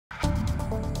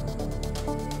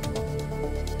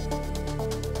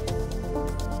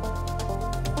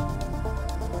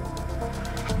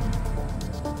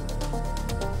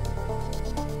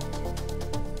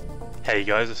Hey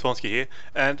guys, it's Vornskyr here,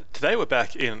 and today we're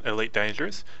back in Elite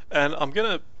Dangerous, and I'm going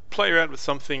to play around with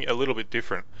something a little bit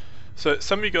different. So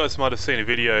some of you guys might have seen a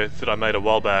video that I made a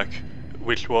while back,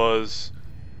 which was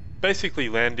basically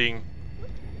landing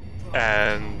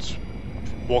and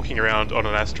walking around on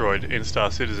an asteroid in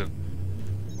Star Citizen.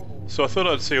 So I thought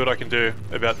I'd see what I can do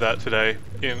about that today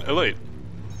in Elite.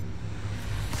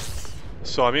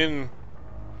 So I'm in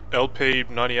LP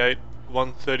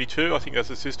 98-132, I think that's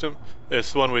the system.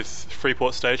 It's the one with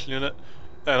Freeport Station in it.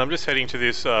 And I'm just heading to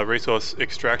this resource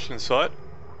extraction site,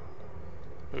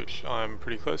 which I'm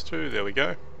pretty close to. There we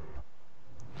go.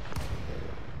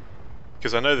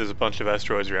 Because I know there's a bunch of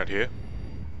asteroids around here,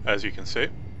 as you can see.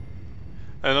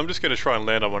 And I'm just going to try and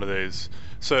land on one of these.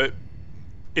 So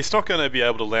it's not going to be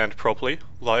able to land properly,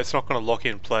 like it's not going to lock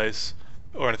in place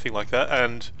or anything like that,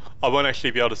 and I won't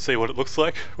actually be able to see what it looks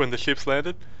like when the ship's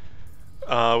landed,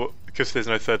 because there's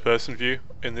no third person view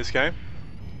in this game.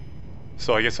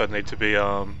 So I guess I'd need to be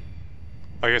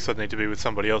with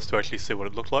somebody else to actually see what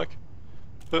it looked like.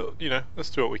 But you know, let's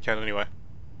do what we can anyway.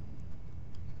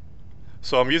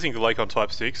 So I'm using the Lakon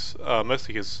Type-6,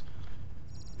 mostly because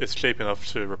it's cheap enough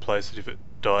to replace it if it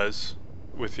dies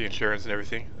with the insurance and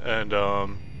everything, and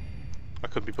I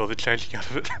couldn't be bothered changing out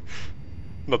of it.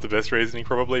 Not the best reasoning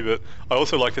probably, but I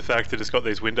also like the fact that it's got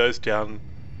these windows down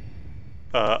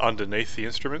underneath the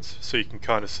instruments, so you can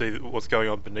kind of see what's going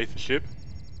on beneath the ship.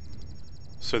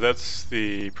 So that's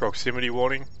the proximity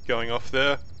warning going off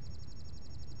there,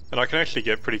 and I can actually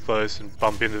get pretty close and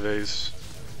bump into these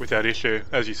without issue,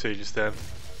 as you see just then.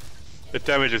 It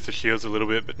damages the shields a little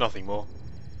bit, but nothing more.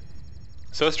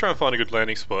 So let's try and find a good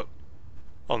landing spot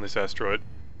on this asteroid.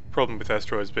 Problem with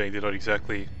asteroids being they're not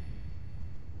exactly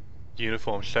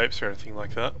uniform shapes or anything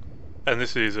like that. And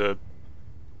this is a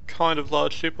kind of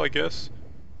large ship, I guess.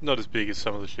 Not as big as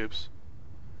some of the ships.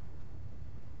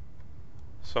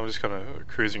 So I'm just kind of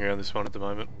cruising around this one at the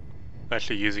moment.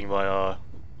 Actually using my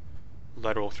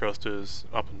lateral thrusters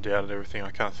up and down and everything.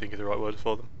 I can't think of the right word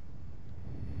for them.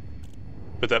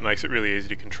 But that makes it really easy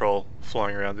to control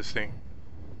flying around this thing.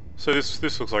 So this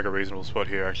looks like a reasonable spot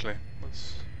here actually.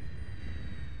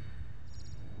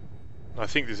 I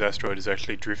think this asteroid is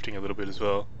actually drifting a little bit as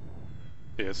well.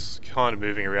 Yeah, it's kind of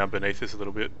moving around beneath this a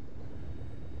little bit.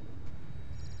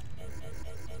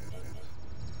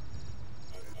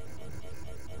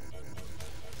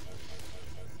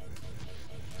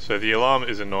 So the alarm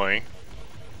is annoying,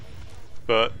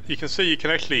 but you can see you can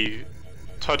actually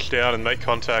touch down and make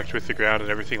contact with the ground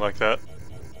and everything like that.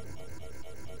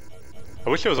 I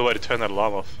wish there was a way to turn that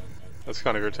alarm off. That's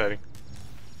kind of irritating.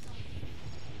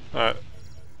 Alright.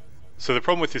 So the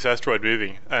problem with this asteroid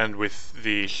moving and with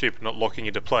the ship not locking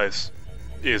into place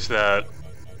is that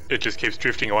it just keeps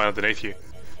drifting away underneath you.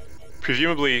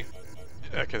 Presumably,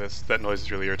 okay, that noise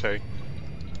is really irritating.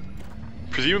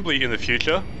 Presumably in the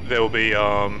future there will be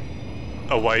a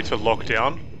way to lock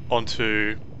down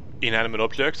onto inanimate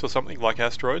objects or something like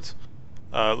asteroids.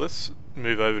 Let's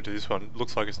move over to this one. It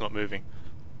looks like it's not moving.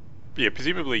 But yeah,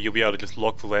 presumably you'll be able to just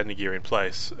lock the landing gear in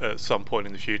place at some point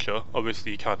in the future.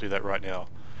 Obviously you can't do that right now.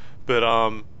 But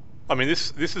I mean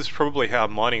this is probably how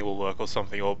mining will work or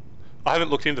something, or I haven't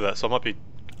looked into that, so I might be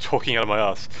talking out of my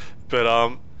ass. But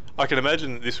I can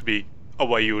imagine this would be a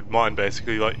way you would mine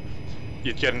basically, like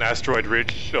you'd get an asteroid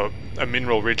rich or a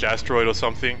mineral rich asteroid or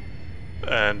something,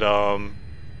 and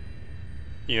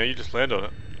you know, you just land on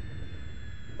it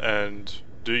and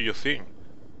do your thing.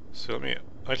 So I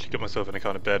actually got myself in a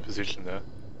kind of bad position there.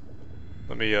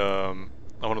 I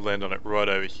want to land on it right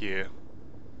over here.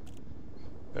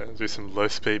 And do some low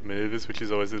speed maneuvers, which is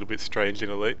always a little bit strange in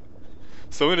Elite.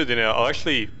 So what I'm going to do now, I'll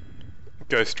actually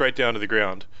go straight down to the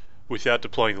ground without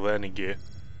deploying the landing gear,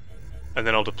 and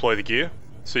then I'll deploy the gear.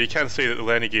 So you can see that the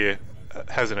landing gear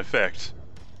has an effect.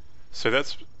 So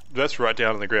that's right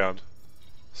down on the ground.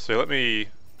 So let me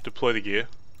deploy the gear.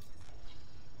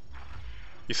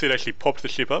 You see it actually popped the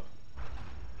ship up.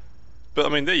 But I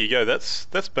mean, there you go, that's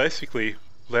basically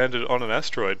landed on an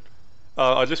asteroid.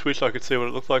 I just wish I could see what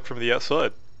it looked like from the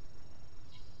outside.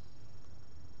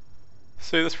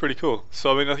 See, that's pretty cool.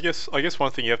 So I mean, I guess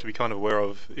one thing you have to be kind of aware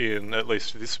of in at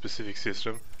least this specific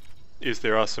system is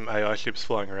there are some AI ships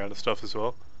flying around and stuff as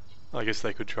well. I guess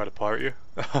they could try to pirate you.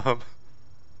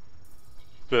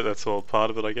 But that's all part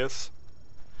of it, I guess.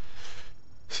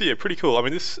 So yeah, pretty cool. I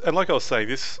mean this, and like I was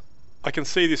saying, I can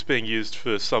see this being used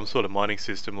for some sort of mining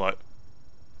system, like,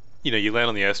 you know, you land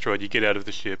on the asteroid, you get out of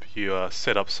the ship, you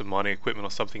set up some mining equipment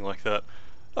or something like that.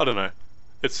 I don't know.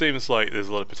 It seems like there's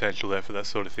a lot of potential there for that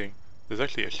sort of thing. There's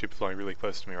actually a ship flying really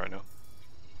close to me right now.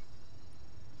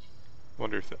 I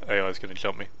wonder if the AI is going to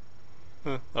jump me.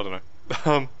 I don't know.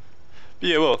 But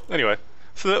yeah, well, anyway,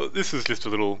 So this is just a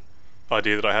little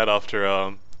idea that I had after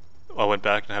I went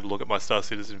back and had a look at my Star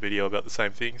Citizen video about the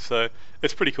same thing. So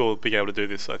it's pretty cool being able to do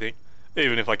this, I think,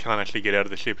 even if I can't actually get out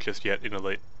of the ship just yet in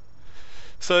Elite.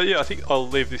 So yeah, I think I'll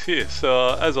leave this here.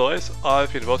 So as always,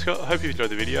 I've been Vornskyr. I hope you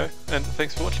enjoyed the video, and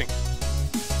thanks for watching.